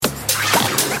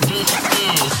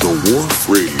The Wharf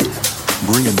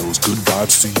Radio, bringing those good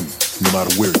vibes to you, no matter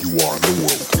where you are in the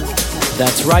world.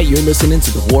 That's right, you're listening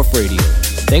to The Wharf Radio.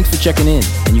 Thanks for checking in,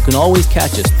 and you can always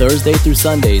catch us Thursday through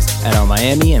Sundays at our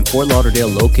Miami and Fort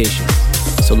Lauderdale locations.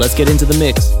 So let's get into the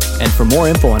mix, and for more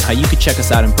info on how you can check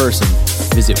us out in person,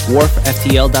 visit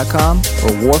wharftl.com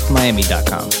or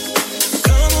wharfmiami.com.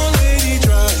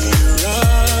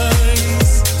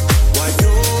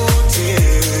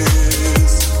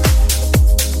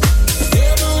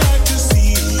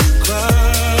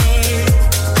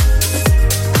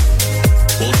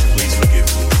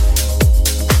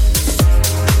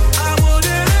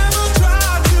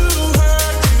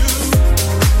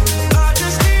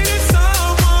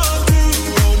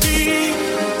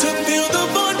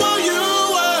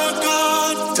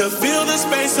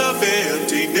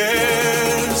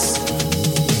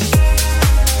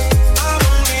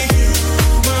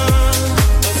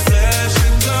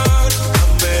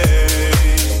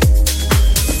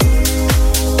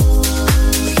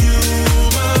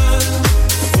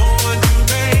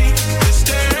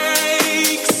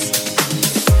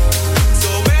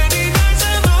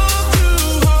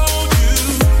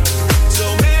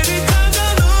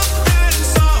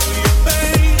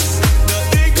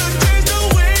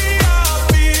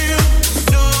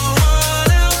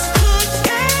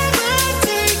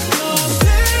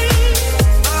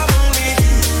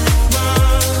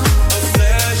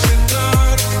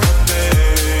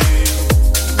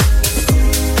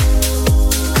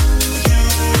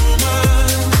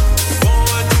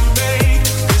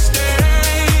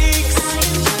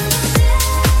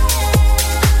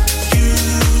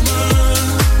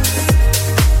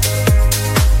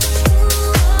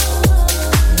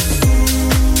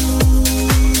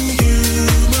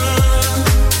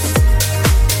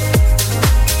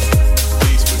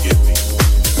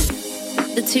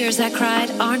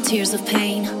 Tears of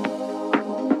pain,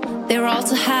 they're all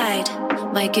to hide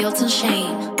my guilt and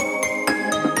shame.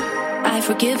 I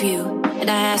forgive you, and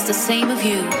I ask the same of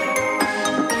you.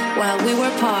 While we were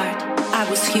apart, I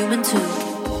was human too.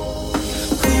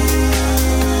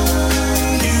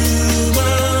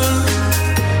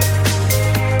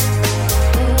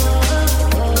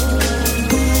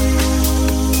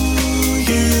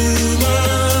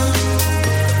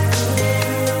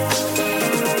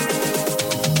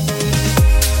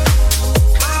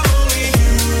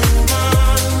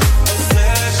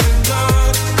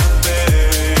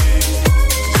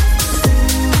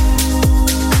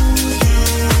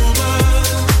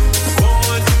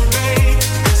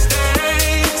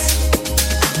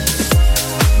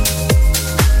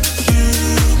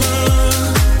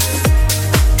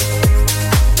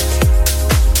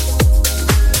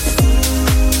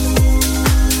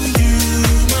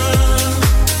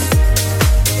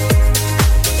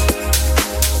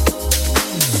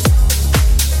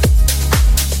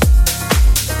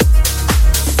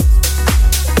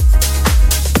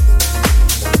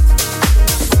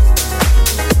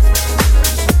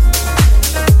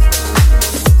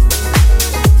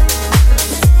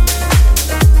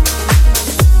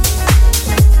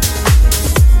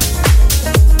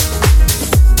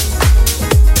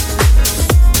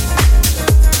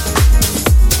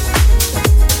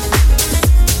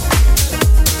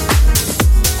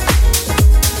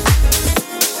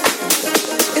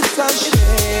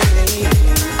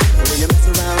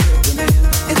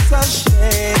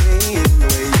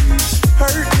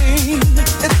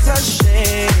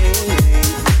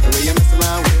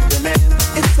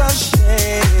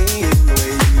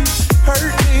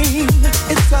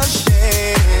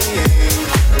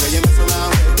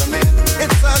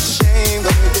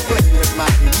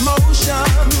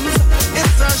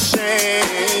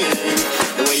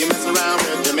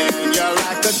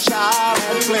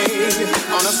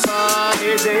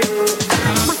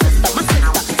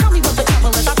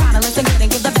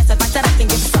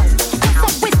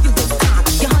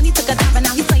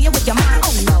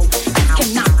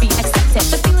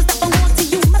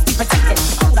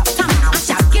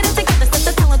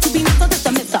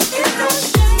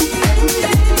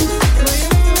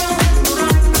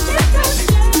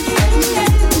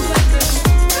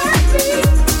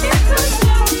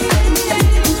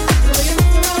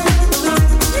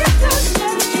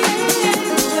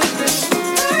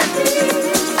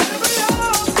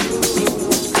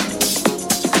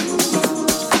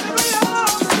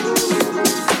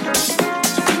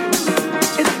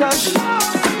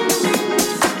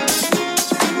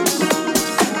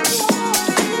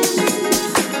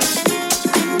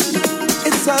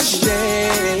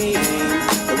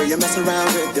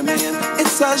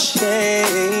 a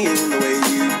shame the way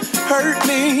you hurt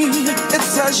me.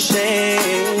 It's a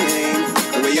shame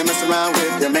the way you mess around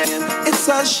with your man. It's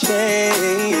a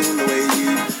shame the way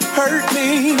you hurt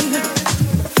me.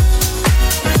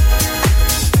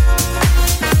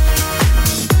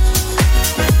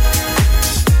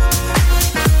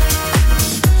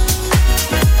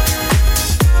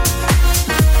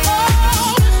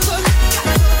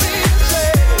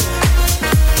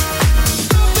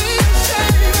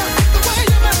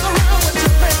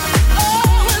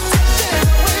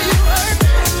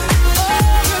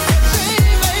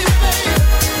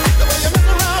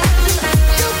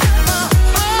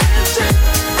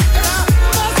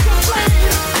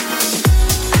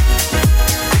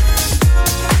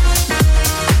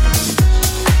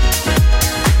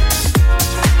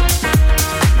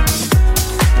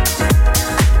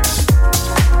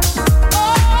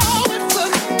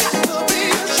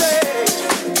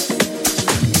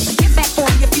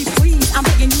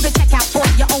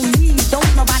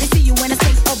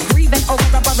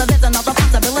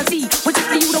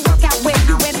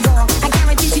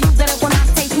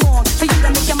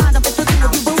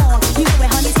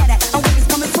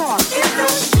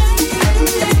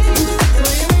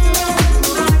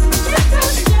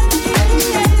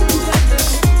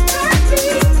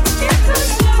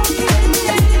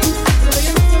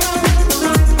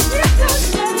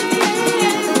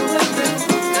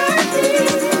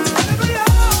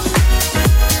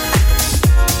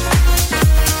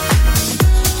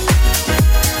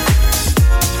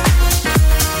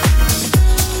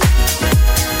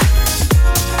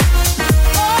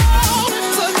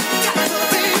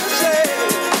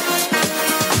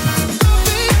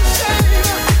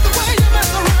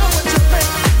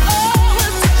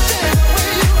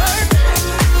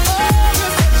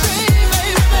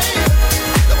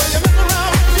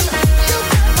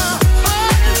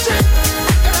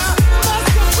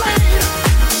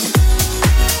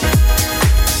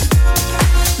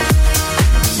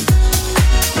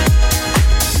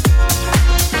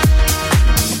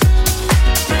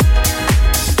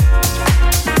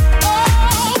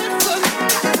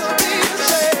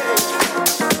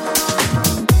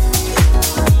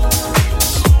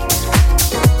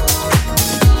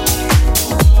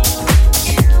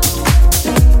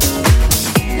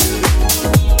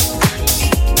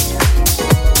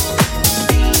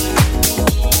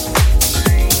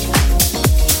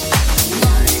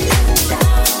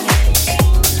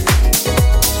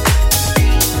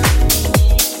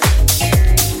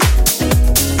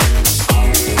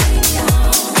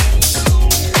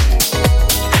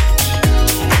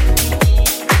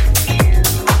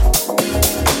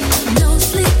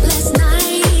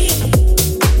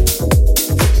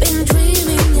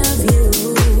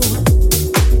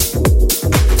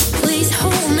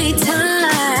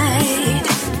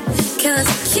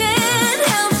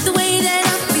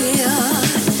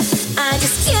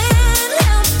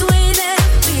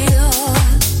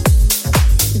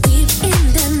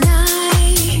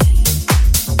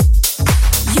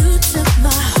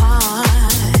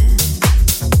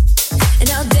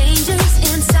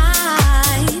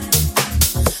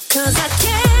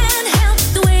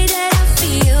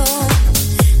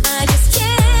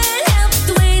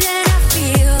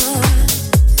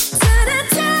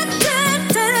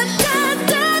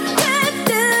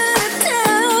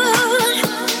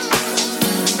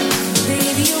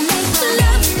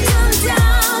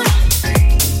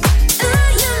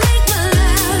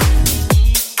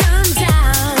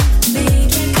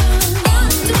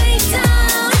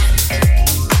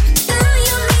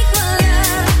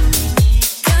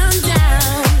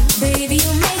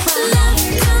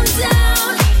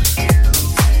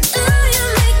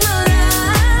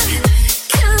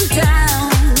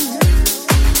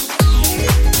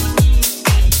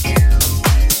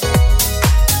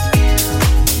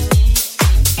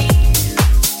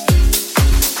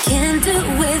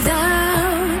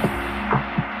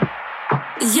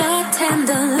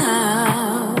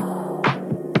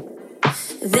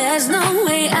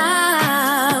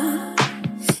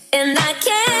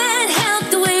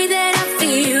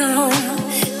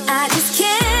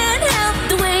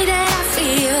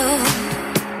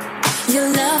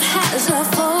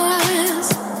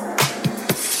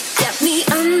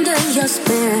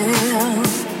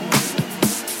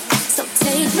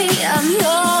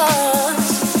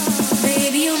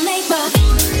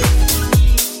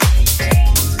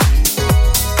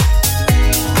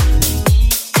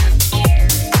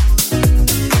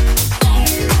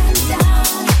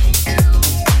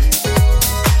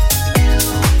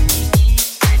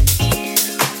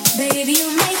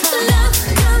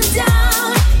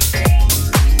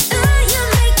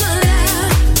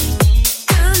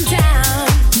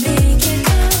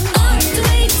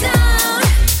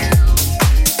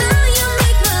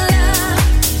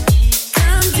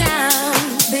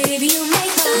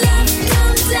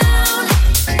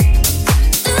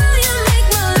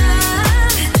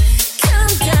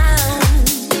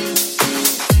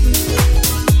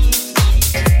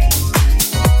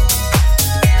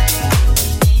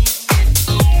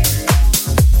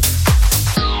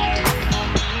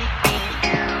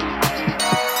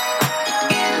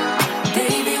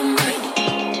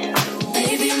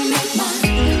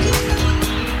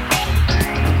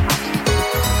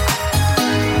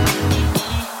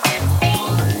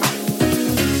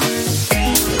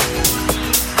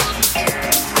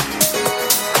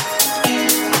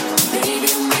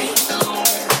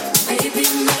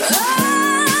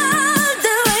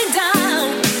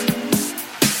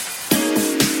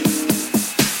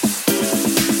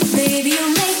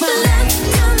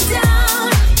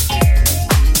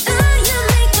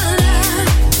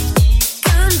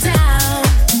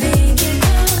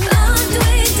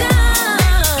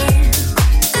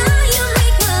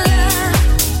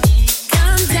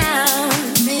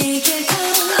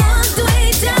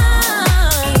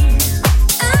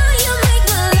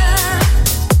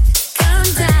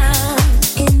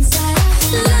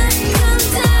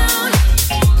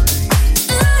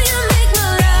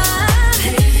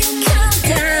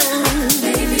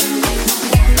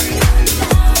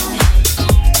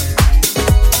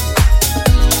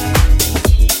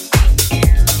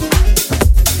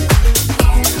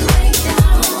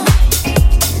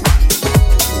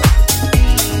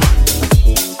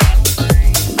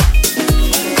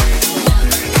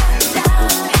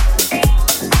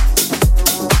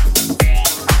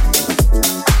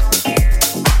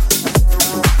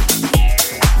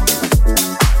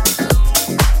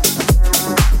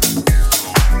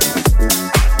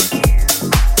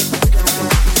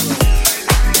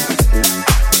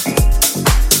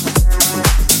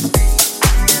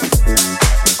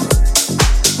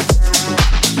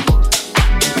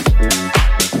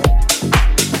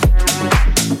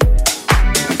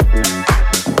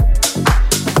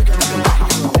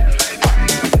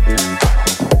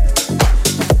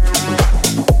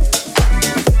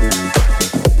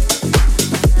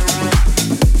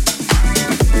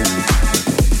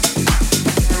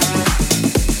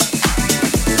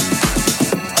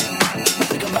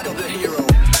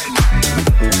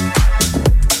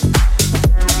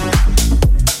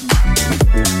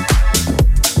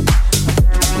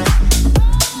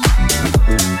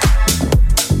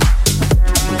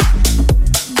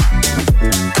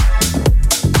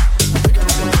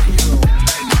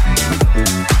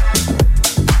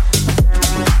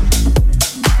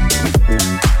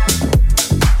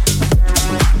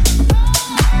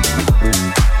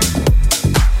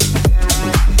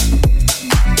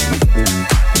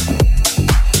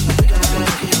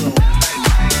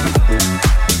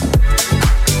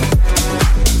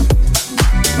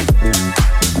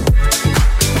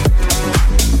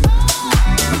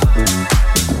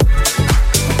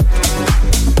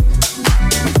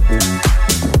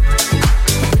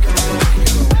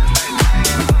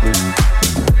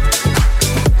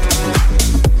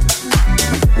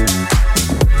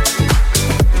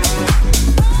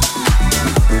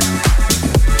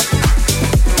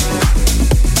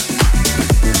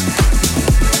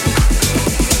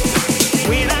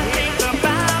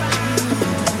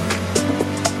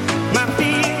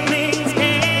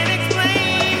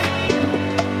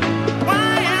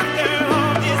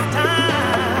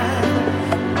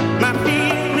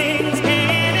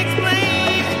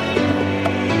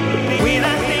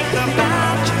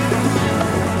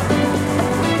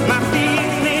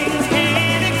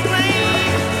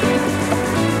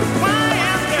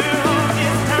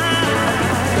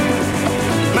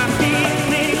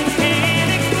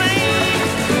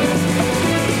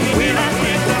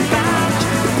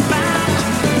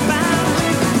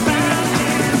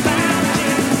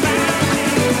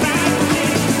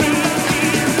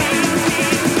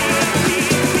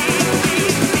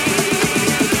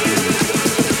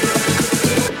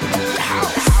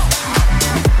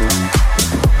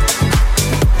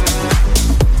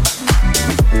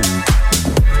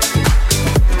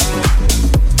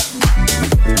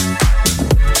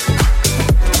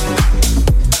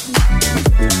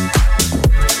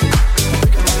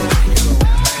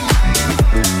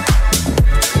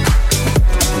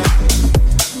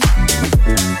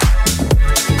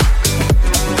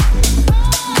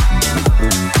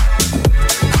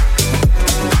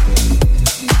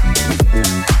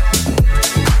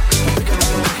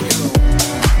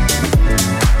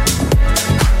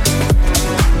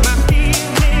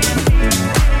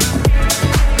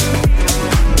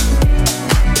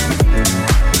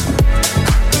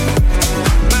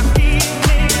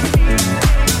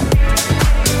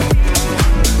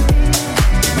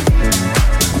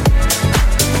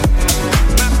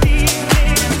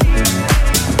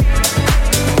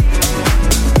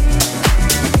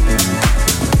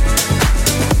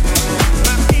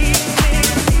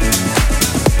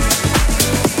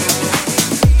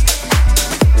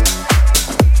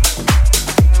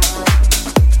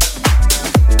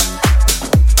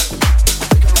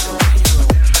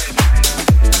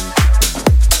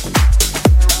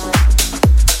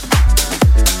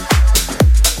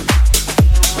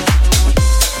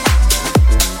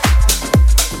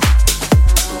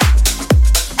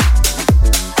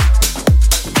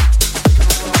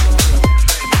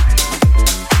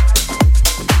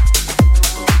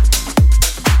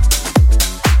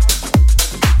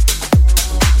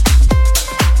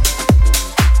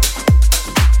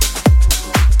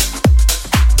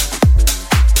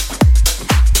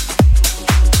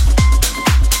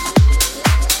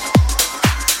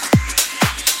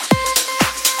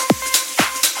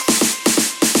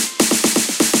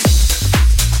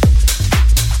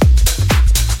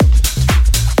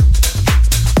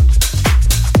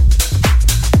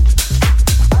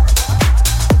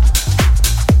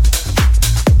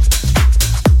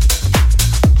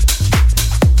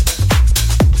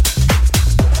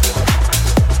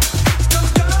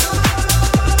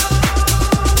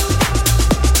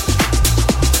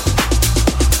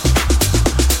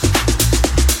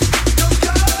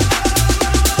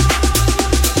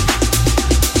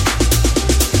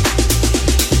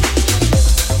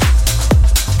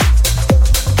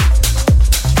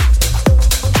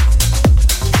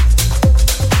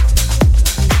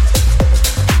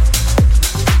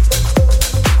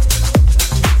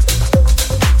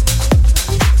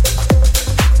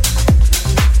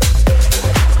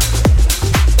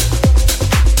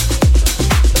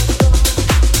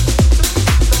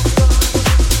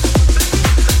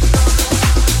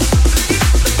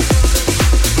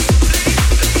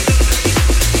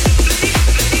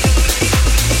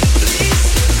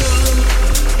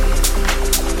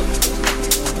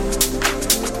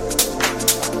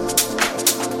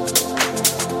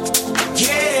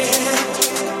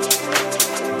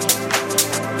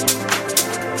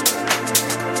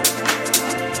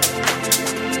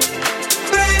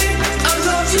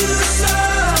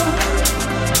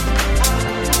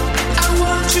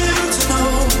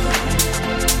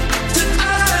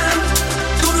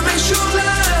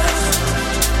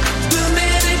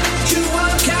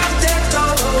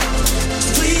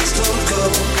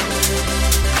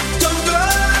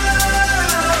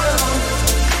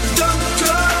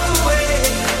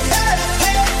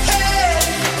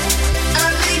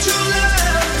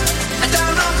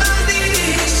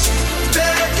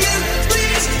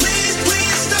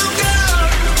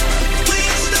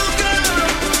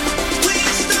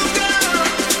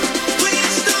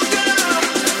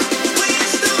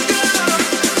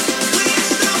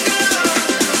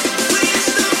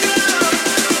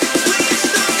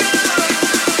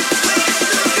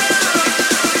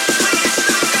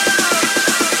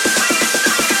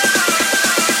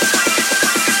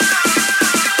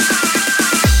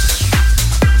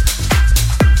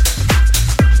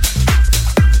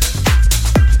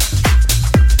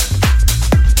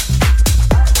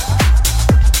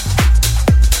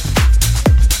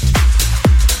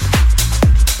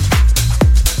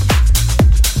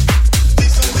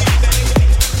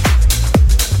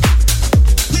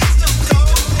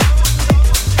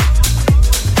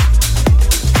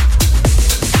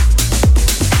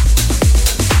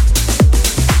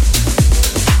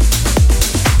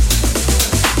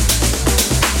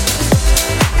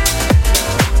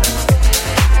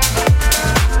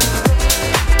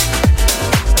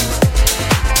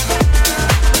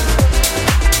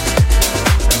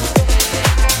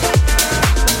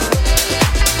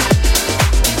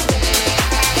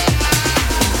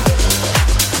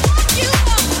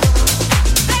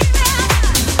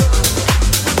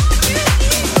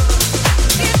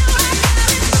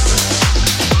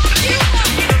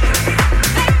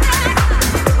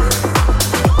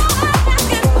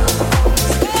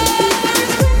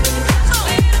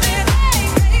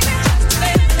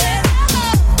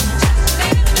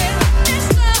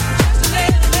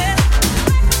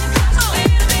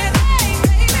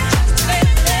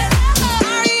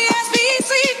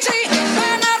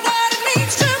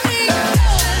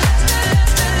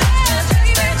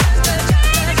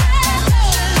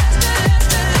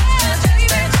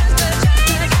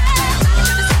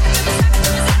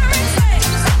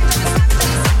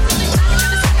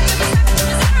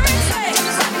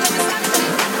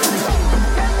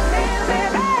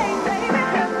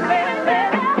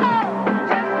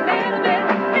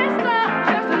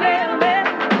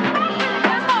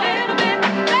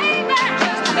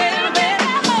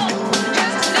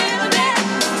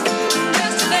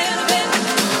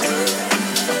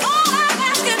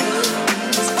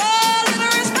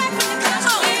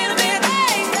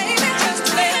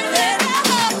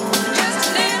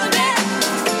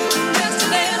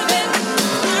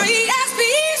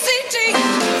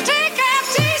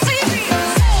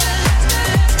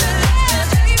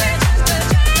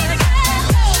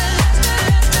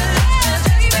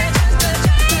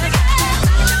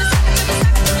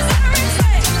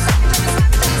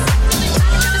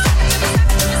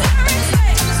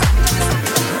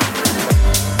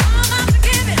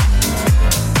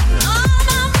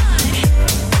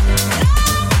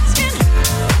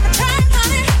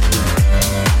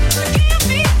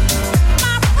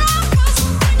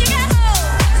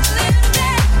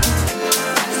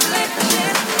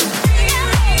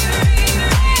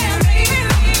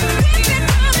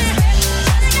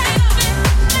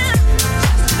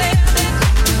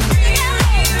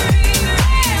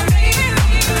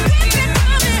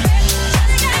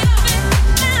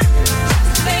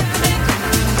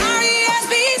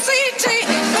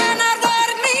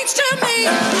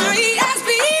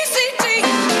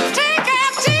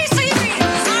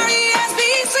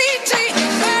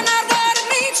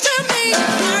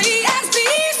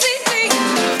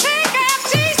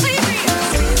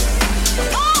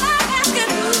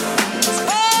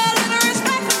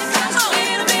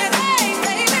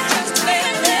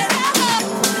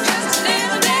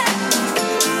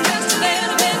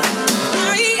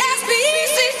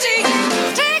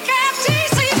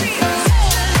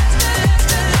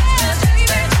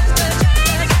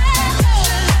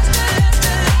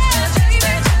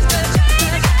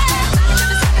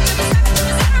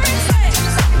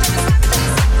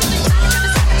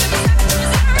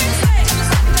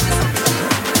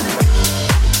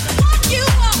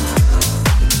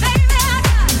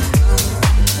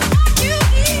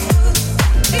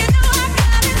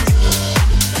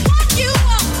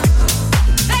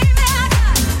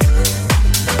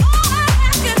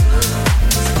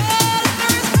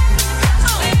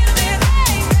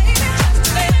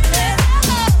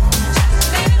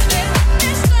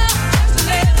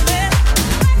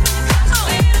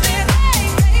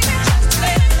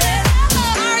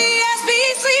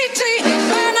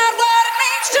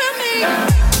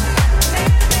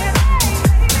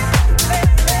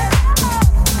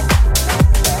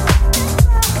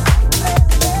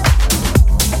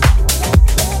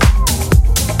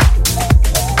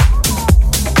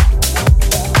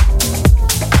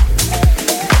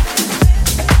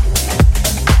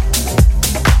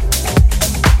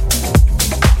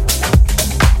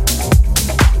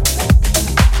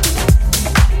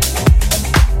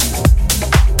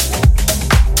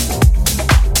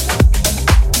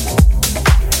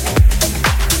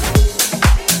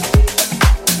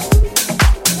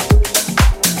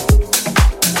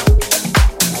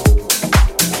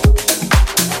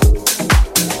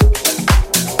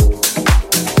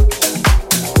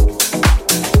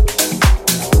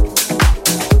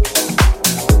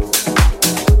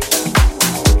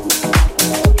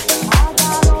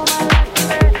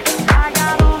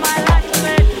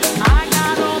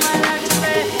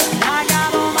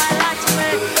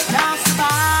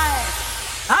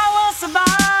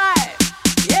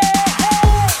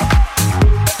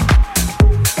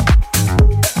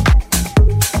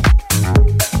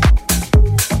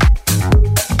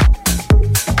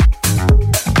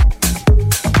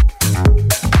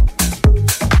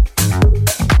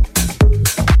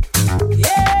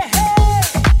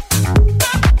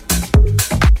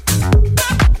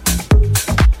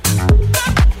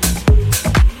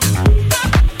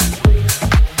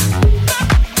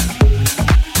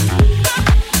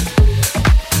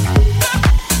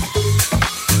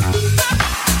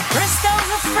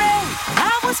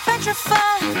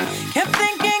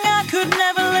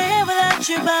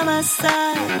 my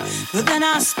side. But then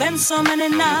I spent so many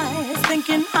nights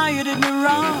thinking how you did me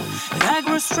wrong. And I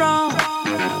grew strong.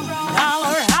 I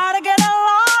learned how to get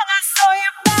along. I saw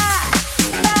you back,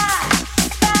 back,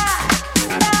 back,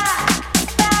 back,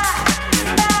 back, back,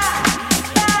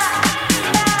 back,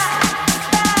 back.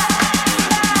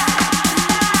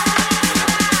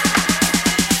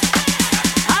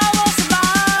 I will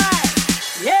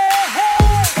survive, yeah.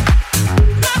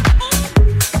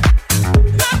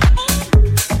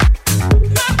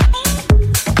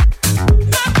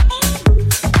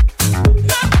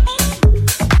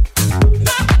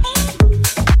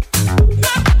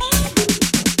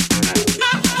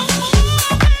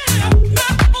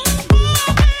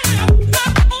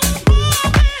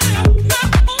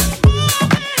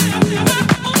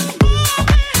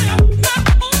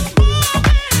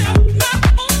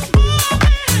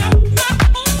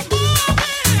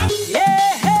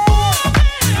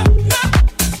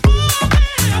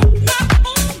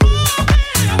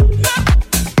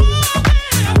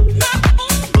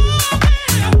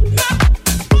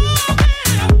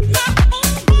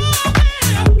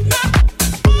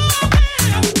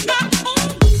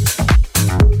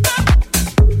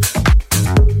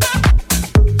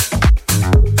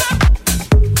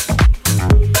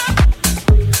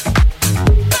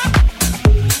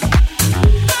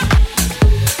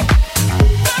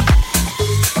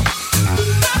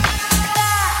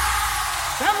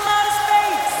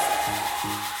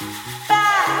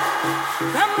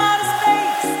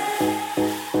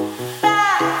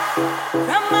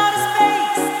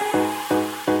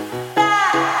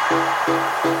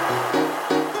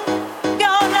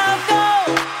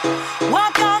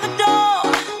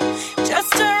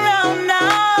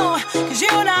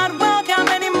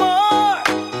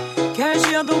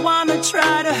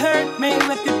 Try to hurt me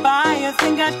with goodbye. You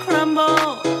think I'd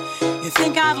crumble? You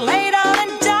think I'd lay down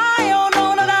and die? Oh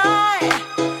no, not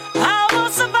I will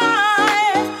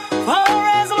survive for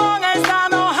as long as I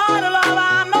know how to love.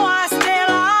 I know I stay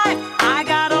alive. I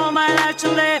got all my life to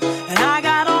live, and I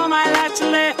got all my life to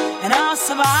live, and I'll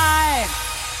survive.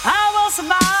 I will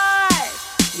survive,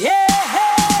 yeah.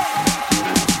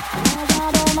 I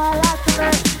got all my life to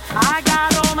live. I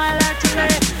got all my life to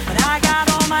live, and I got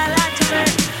all my life to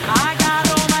live. I got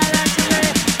all my life to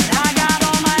live, and I got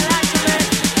all my life to live,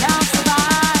 and I'll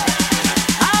survive.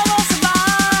 I will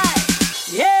survive,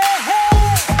 yeah.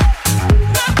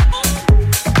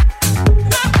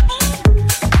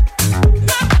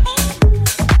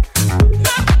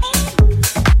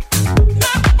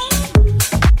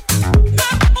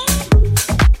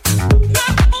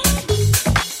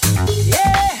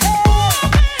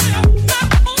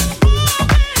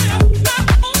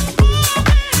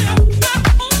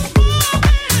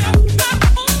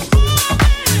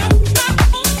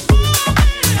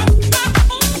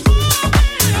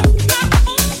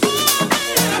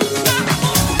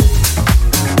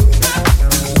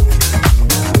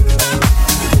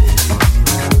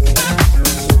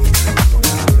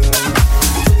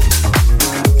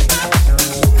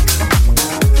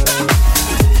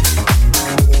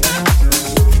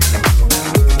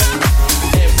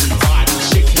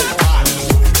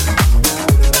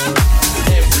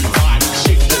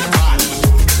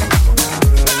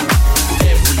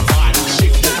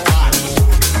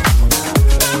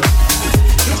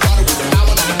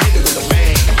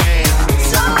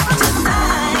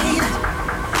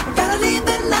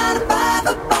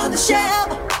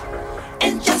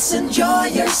 Enjoy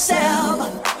yourself,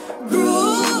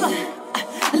 groove.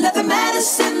 Let the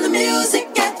medicine, the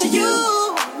music get to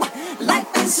you. Life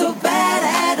ain't so bad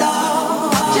at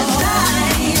all.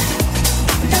 Tonight,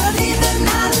 gotta leave the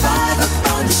 9 to 5 up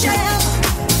on the shelf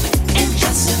and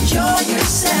just enjoy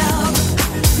yourself,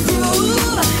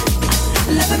 groove.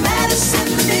 Let the medicine,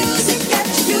 the music get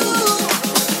to you.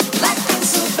 Life ain't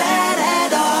so bad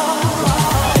at all.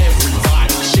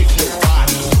 Everybody shake your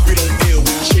body. We don't feel,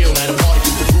 we chill at a party.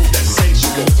 The groove that's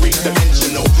sensual,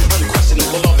 3-dimensional,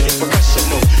 unquestionable, love it, it's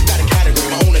professional. Got a category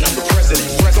of my own and I'm the president.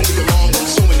 Don't be alarmed, I'm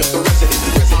assuming up the resident.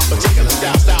 I'm particular,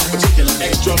 style particular,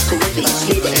 extracurricular,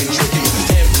 smoother and tricky.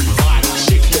 Everybody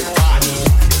shake your body.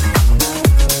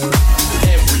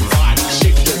 Everybody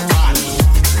shake your body.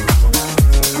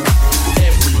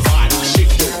 Everybody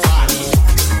shake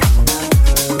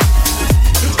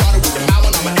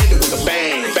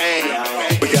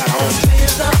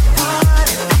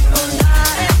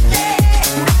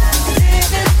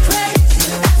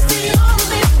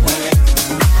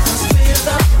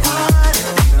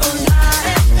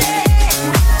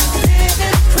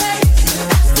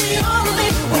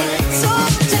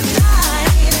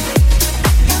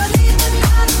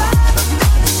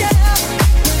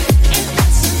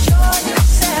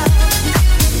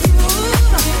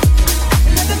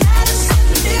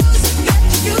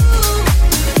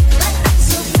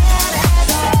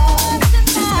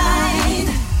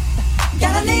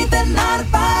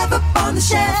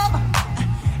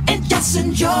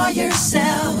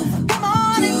yourself. Come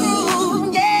on and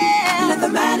groove, yeah. Let the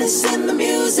madness in the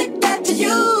music get to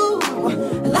you.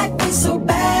 Life ain't so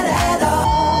bad at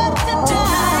all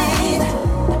tonight.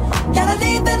 Gotta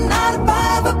leave the 9 to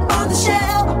 5 up on the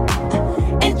shelf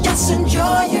and just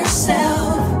enjoy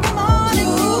yourself. Come on and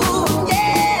groove,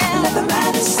 yeah. Let the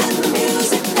madness in the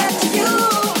music get to you.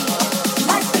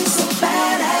 Life ain't so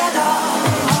bad at all.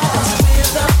 Let's feel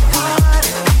the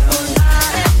party all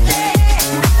night and day.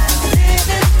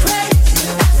 Living crazy,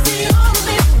 that's the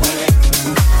only way.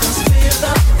 Let's feel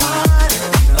the party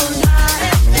all night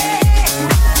and day.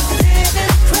 Living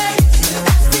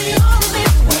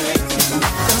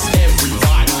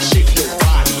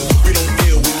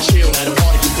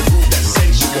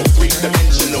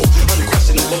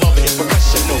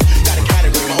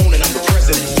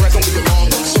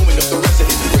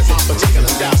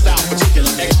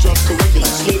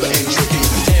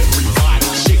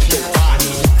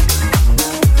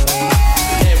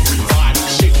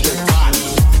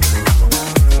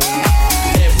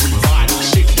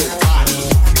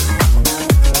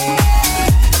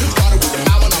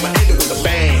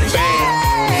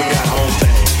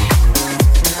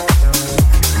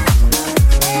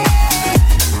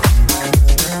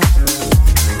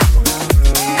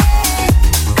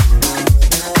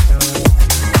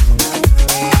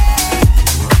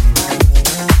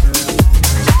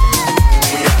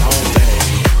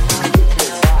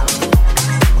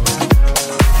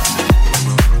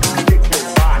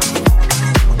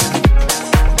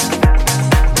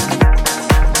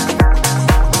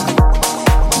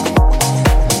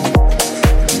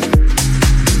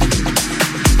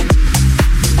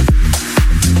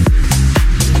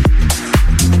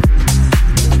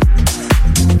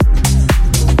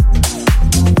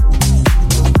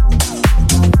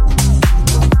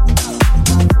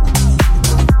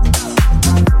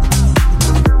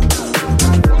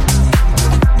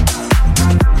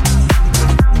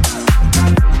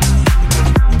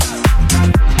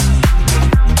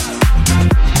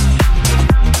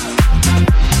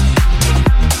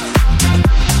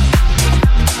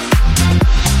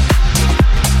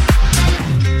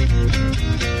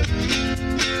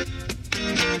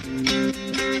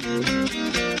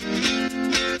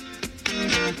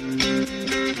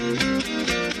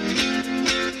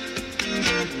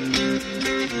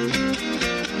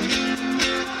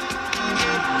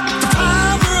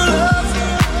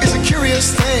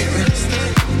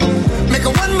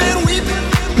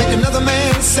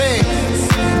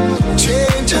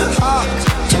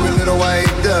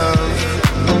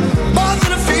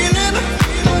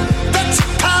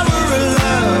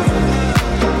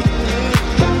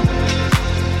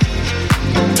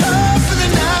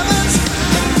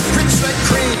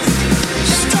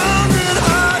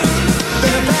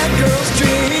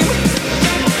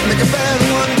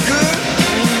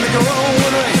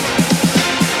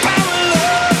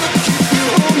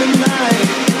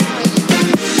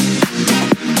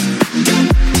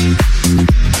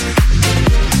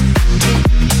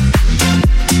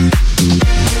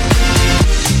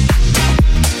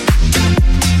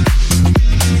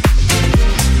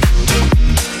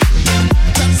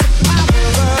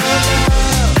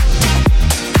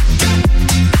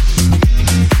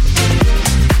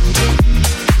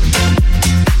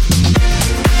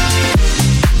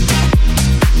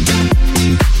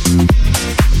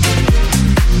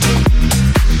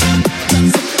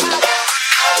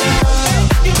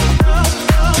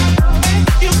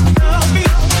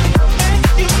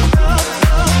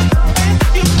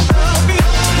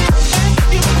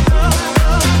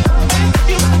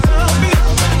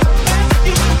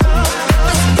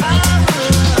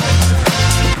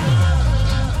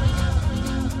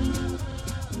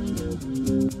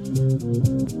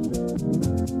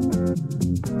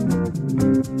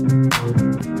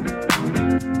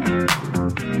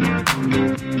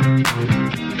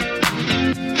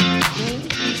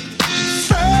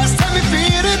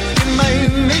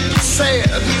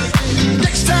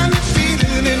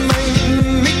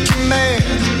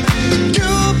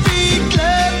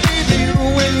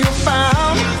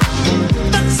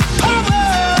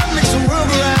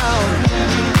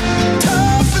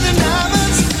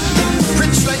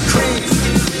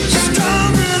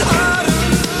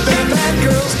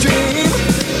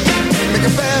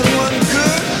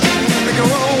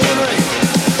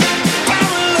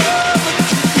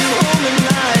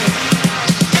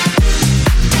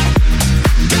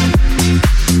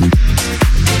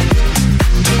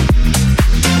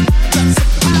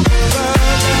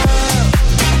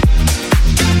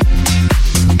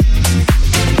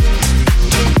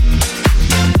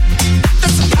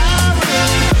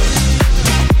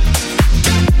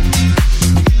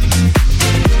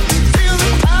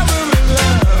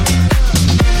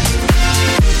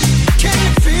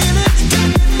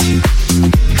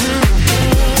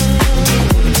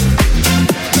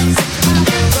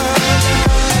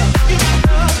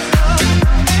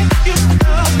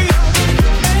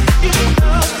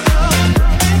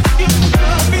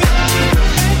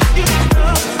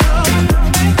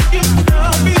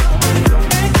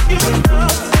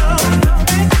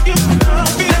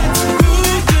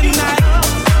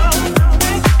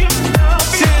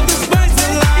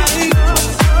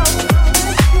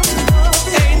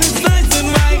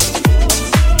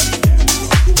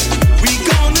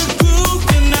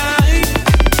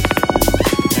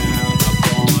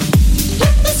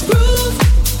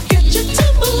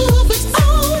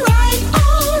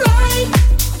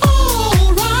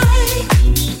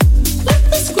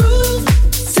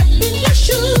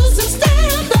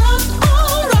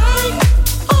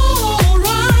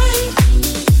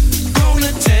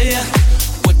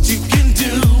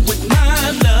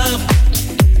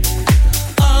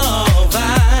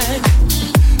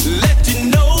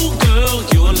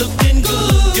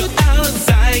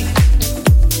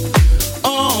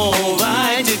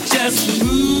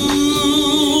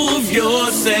groove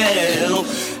yourself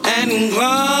and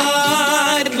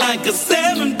glide like a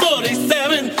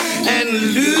 747 and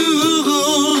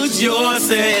lose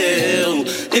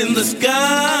yourself in the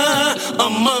sky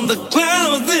among the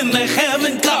clouds in the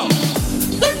heaven come.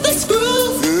 Let this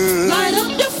groove light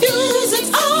up your fuse.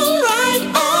 It's alright,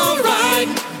 alright,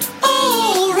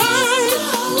 alright.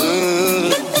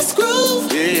 Let this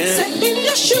groove set in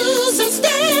your shoes and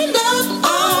stand up.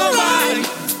 Alright,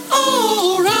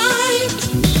 alright.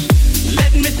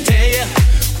 Let me tell you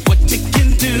what you can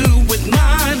do with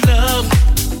my love.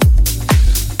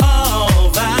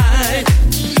 Alright,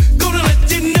 gonna let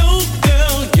you know,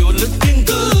 girl, you're looking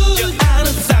good. You're out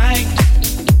of sight.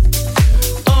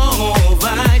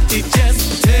 Alright, you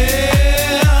just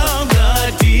tell the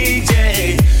DJ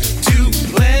to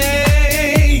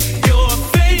play your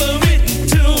favorite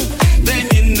tune. Then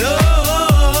you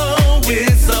know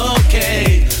it's okay.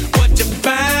 What you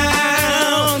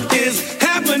found is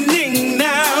happening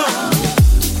now.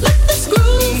 Let this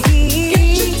groove get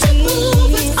you to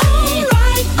move. It's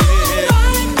alright,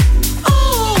 alright,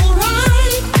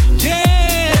 alright.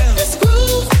 Yeah. This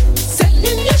groove set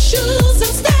in your shoes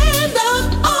and stand up.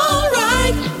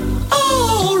 Alright,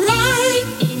 alright.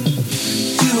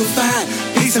 You will find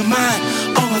peace of mind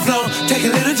on the floor. Take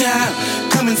a little time,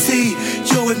 come and see.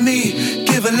 You're with me,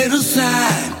 give a little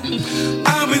sign.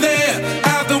 I'll be there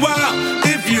after a while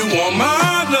if you want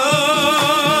my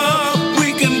love.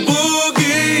 We can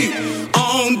boogie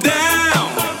on down,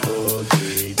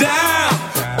 down,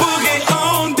 boogie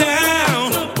on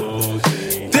down,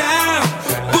 down,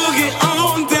 boogie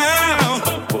on down,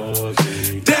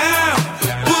 down,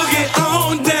 boogie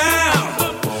on down.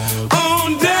 On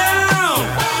down,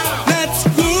 let's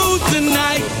groove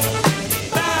tonight.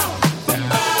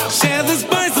 Share the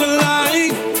spice of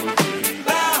life.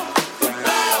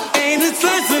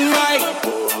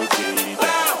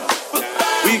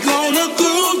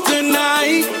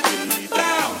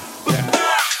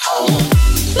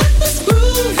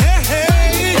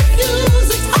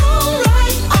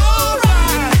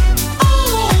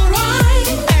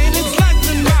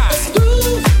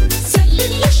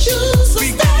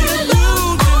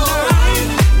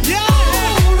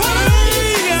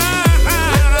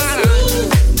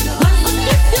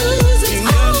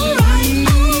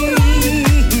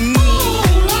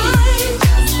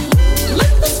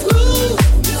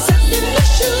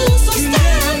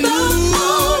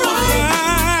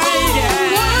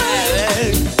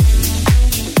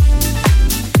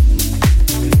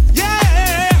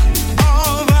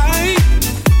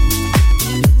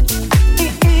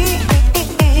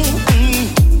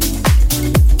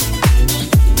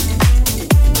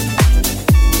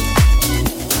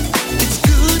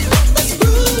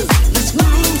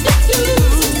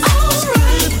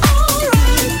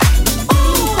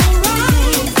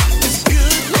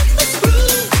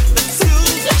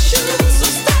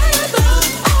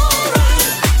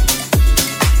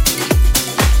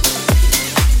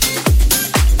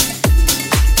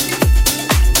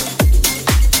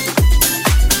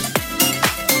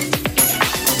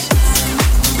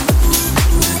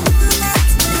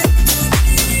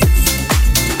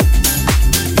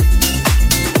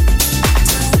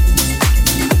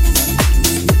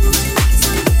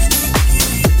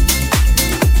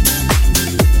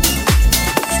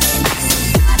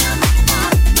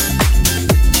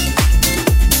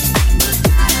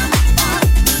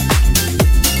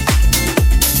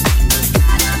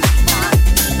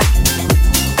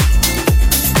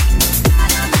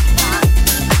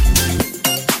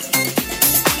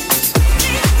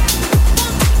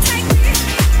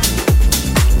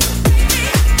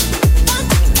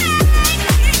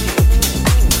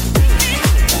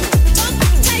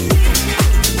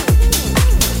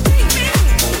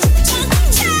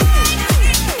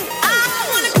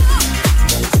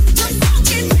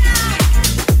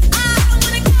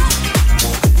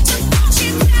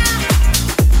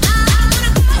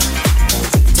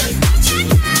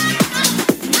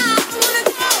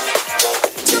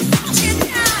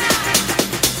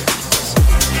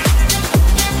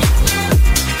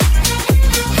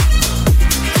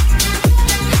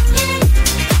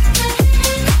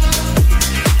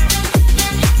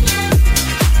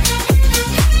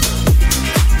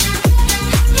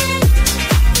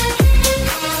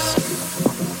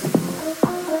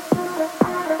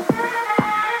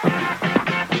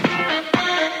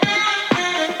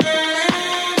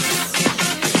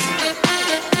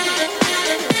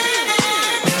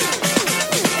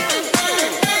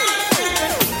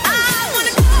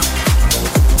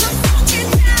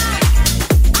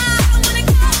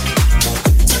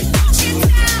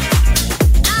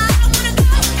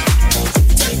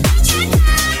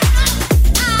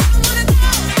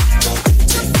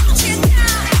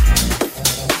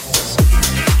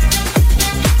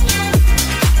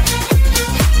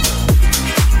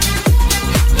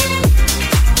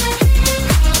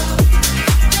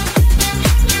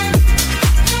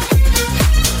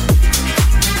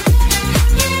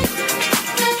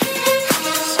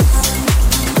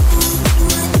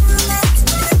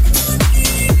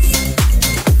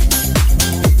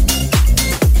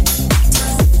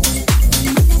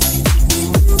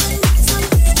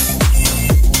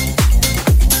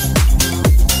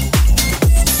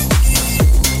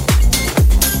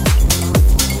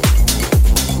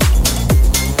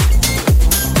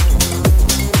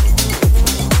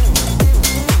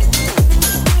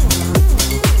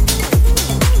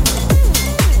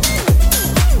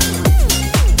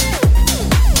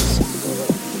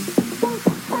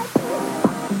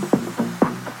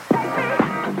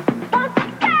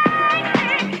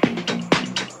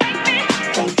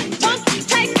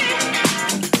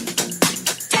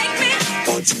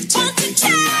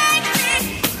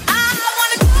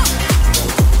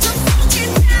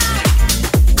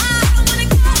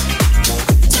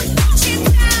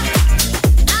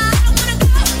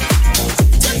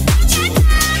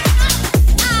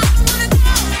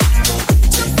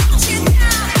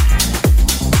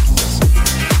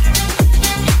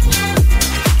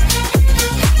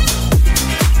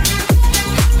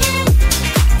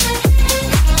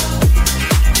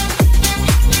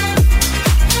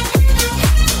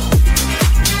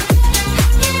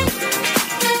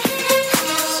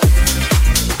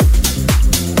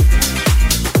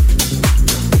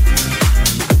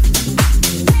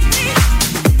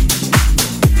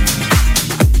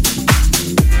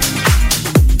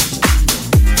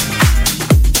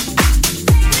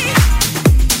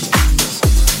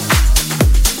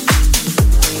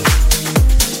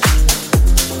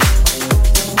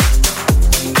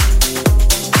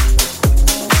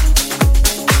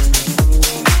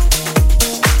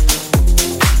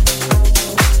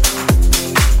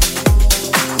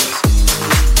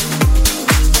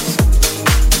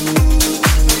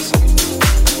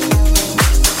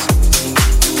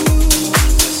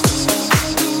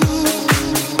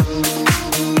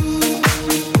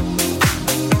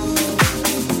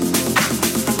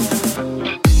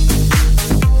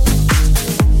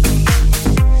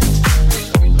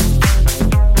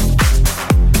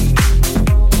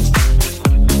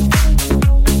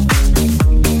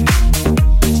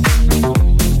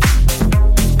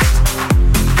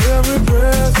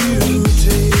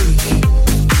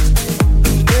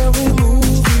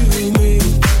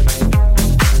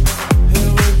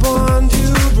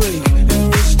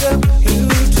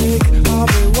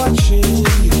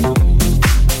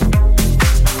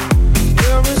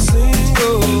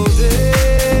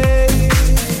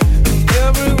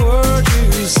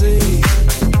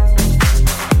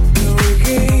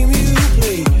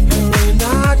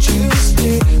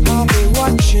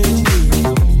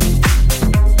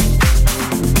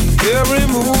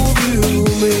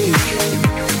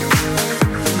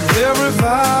 every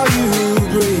vow you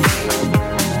break,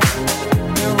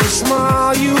 every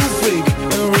smile you fake,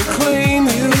 every claim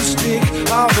you speak,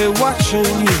 I'll be watching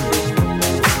you.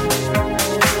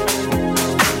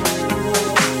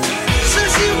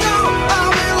 Since you gone,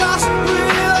 I've been lost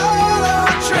without a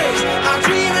trace. I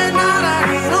dream at night, I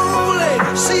can only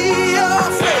see your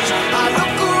face. I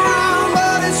look around,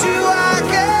 but it's you I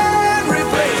can't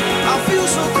replace. I feel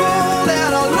so cold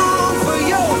and I long for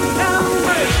your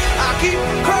embrace. I keep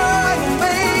crying,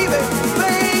 baby,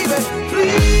 baby,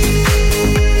 please.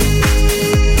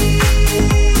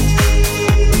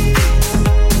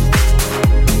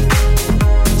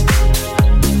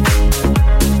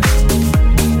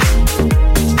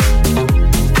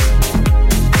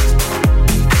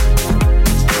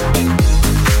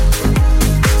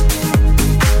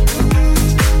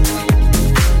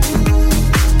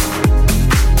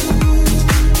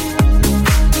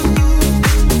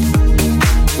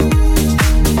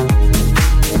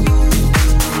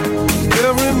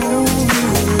 Every move you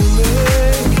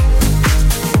make,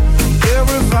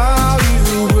 every vow you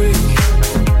break,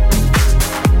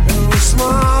 every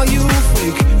smile you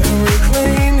fake, every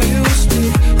claim you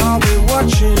speak, I'll be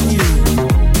watching you.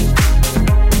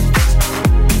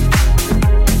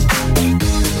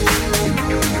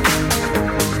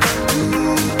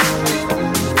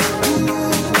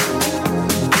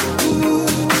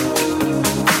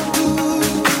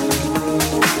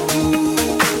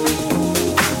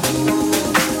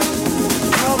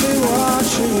 I'll be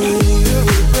watching you.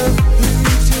 Every breath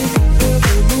you take,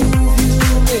 every move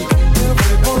you make,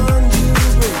 every bond you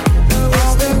break.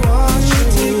 I'll be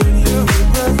watching you. Every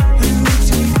breath you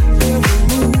take, every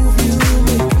move you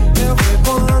make, every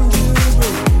bond you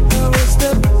break, every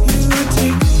step you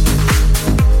take.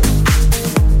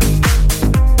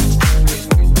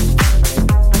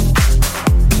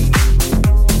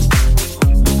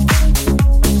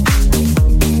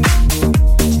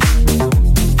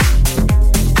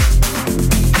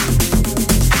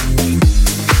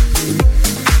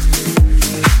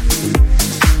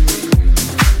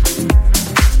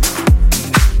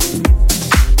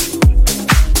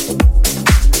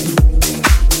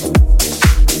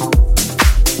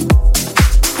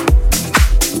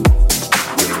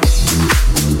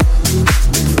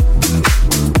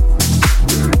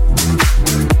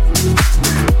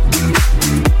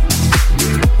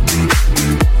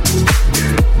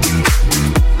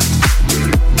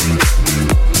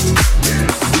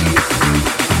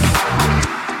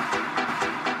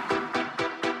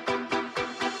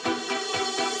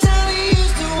 Tommy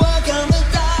used to work on the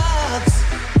docks.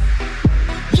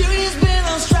 Union's been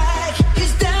on strike.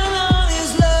 He's down on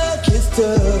his luck. It's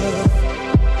tough,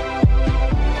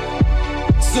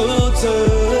 so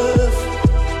tough.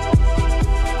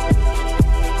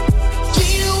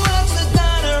 Gina works the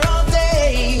diner all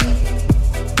day,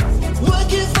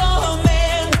 working for her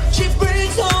man. She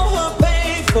brings home her pay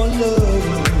for love,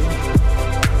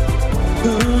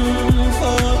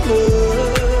 for love.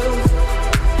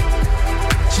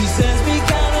 She says we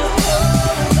gotta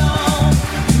hold on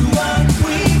to what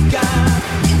we got.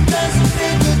 It doesn't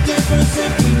make a difference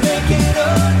if we make it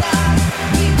or not.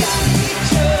 We got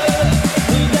each other,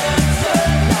 and that's a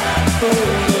lot for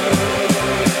love.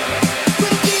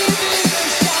 We'll give it a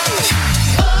shot.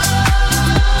 Oh,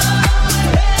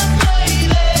 yeah,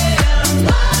 baby, I'm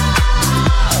living on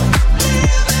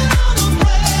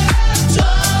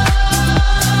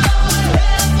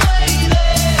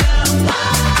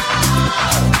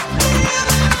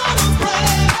a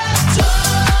prayer.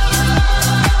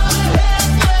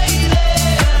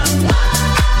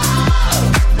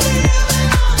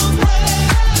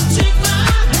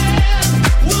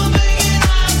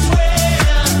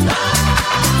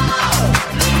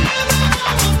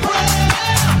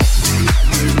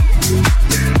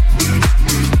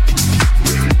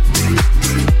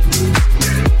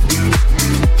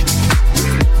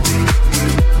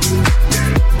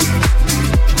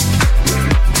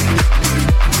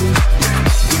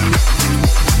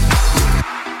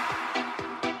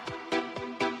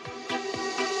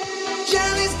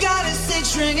 Johnny's got his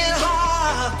six-string and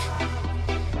harp.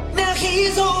 Now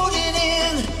he's holding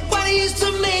in what he used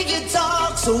to make it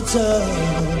talk so tough.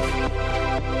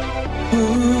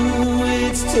 Ooh,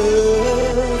 it's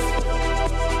tough.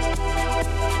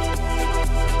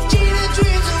 Gina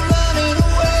dreams of running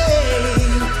away.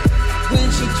 When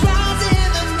she cries in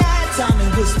the night, Tommy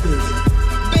whispers,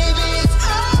 "Baby, it's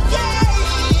okay.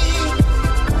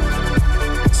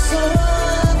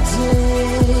 Someday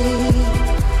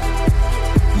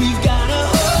we've gotta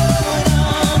hold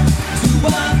on to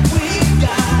what we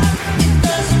got. It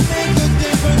doesn't make a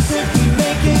difference if we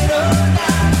make it or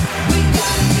not.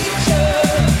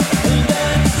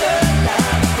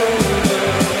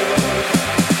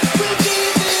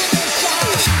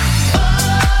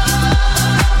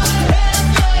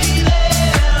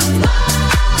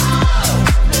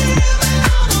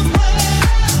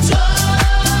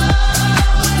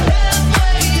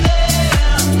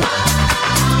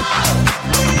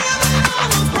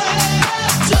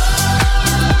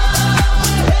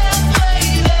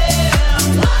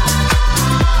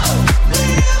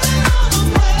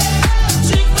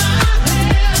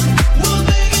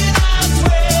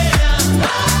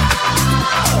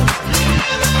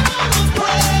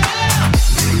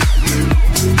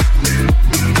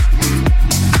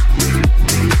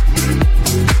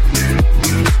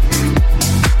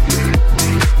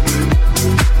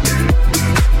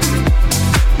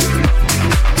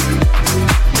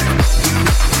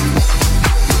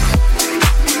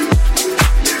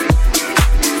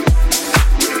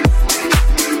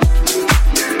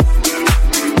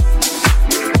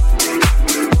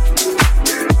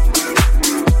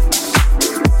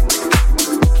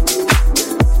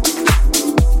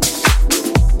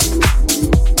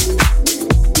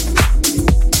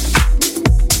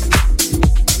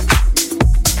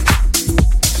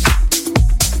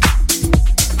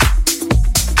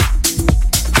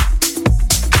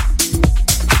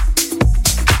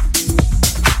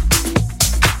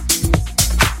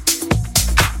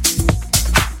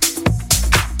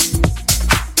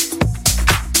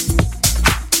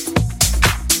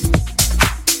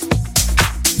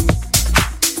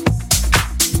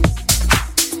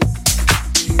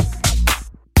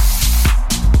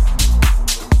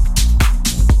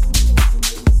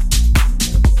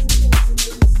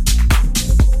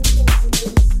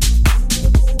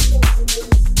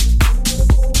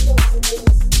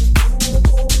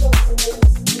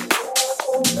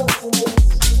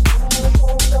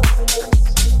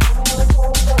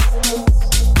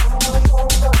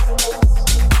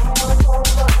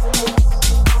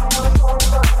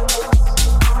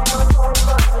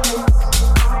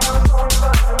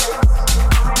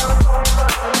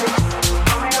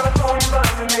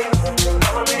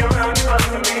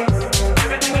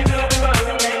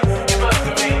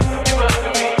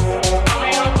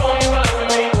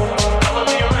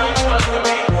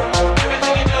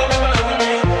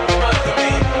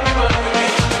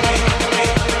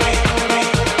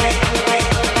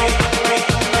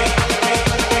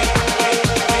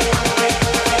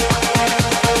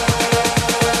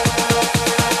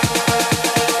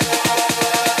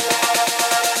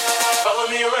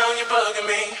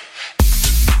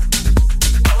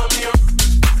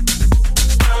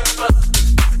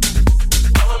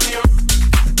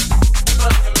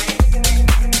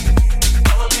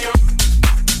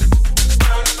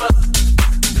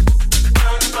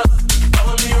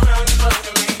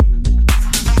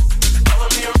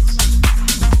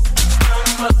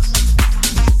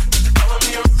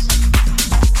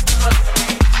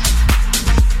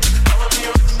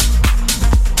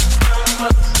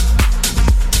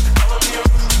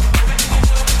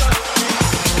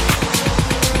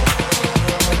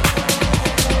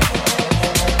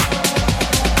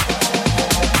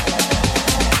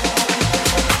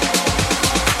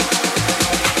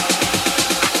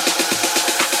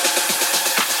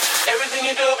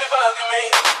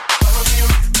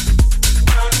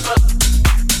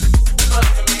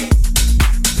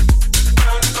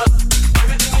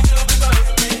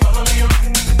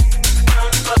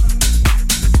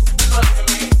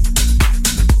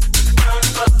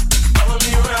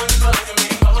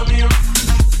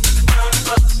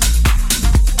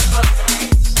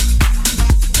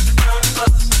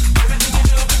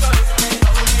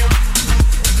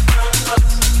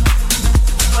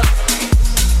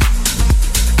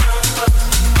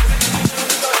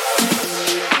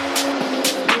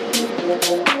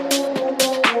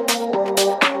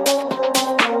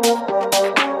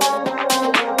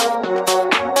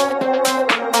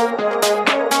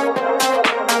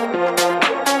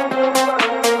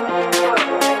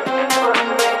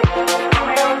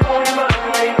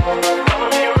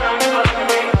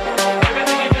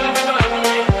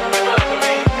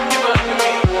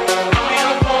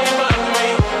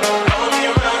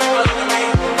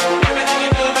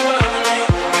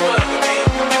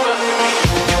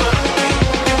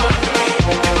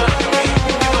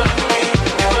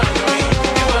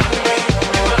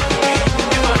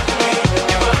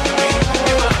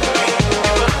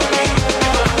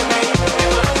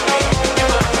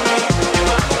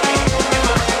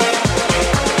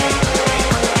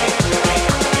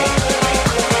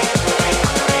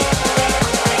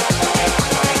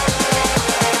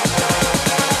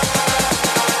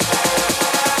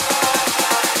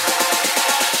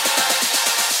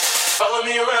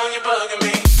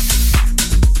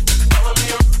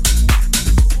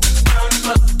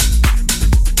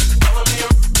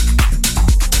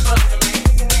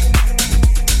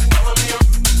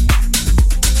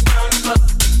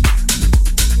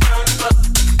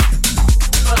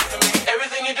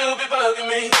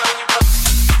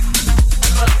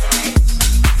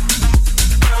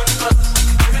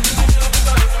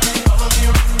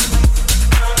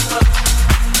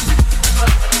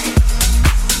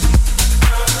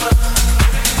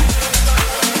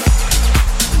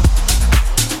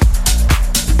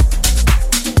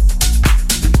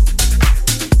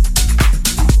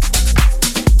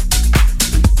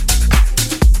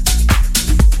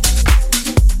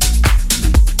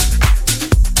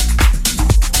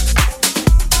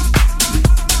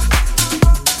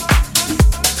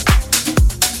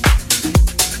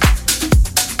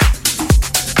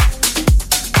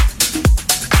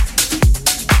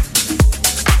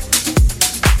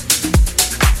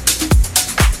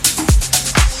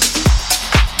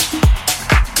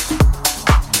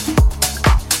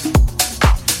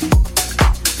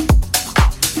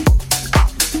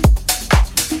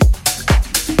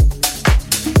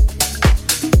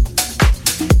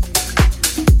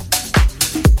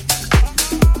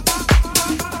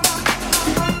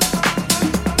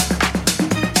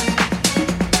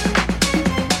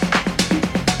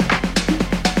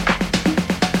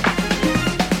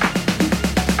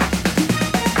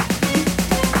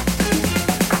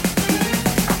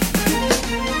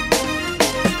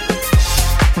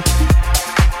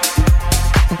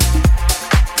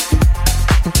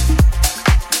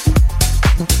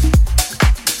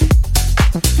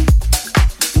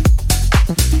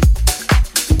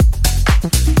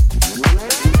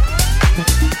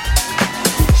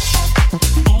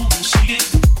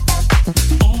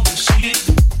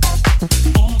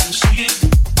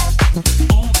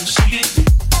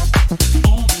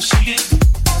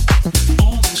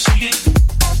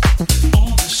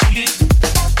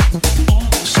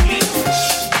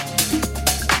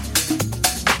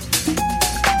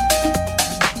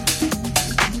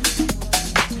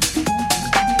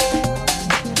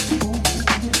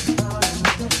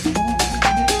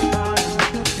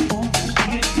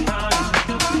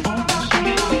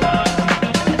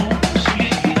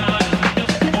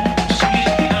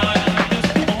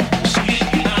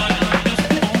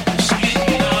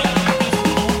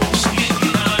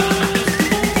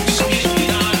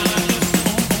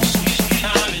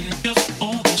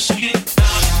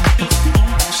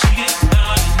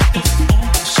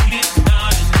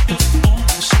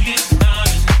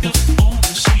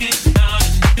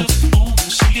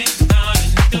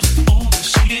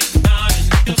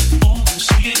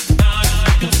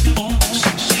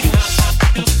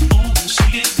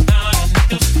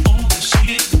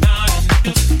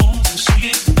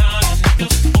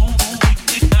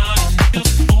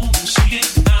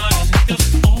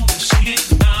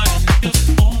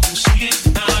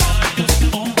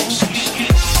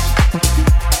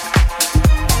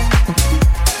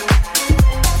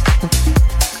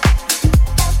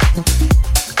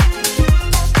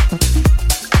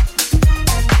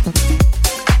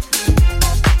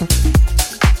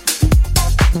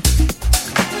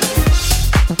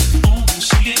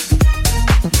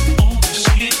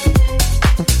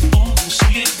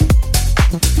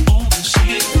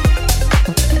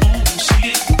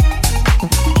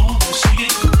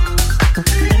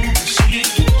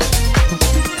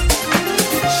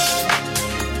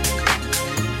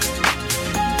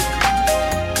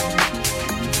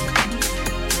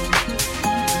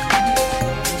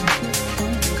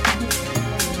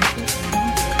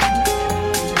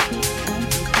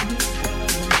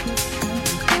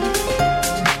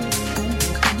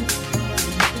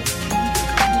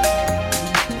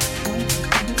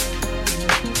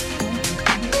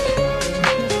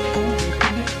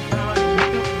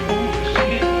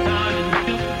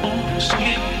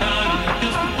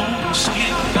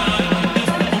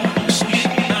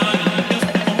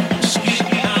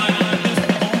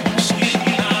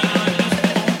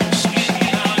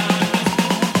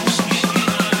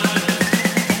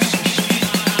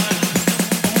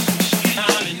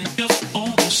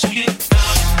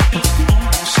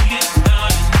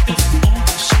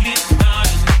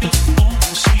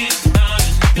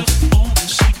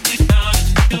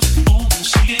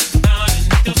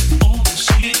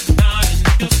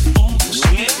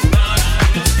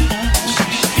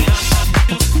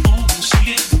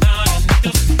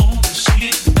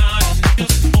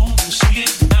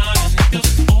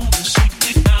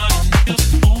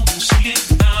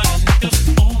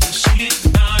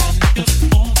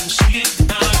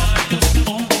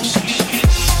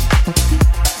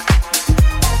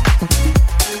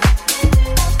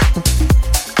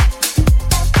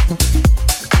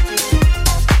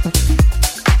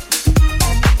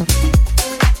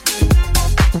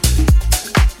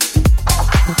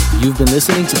 You've been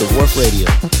listening to the Wharf Radio.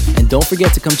 And don't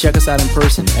forget to come check us out in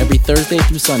person every Thursday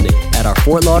through Sunday at our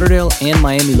Fort Lauderdale and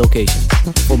Miami locations.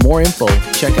 For more info,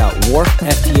 check out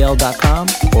wharfftl.com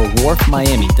or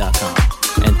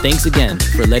wharfmiami.com. And thanks again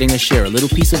for letting us share a little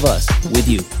piece of us with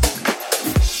you.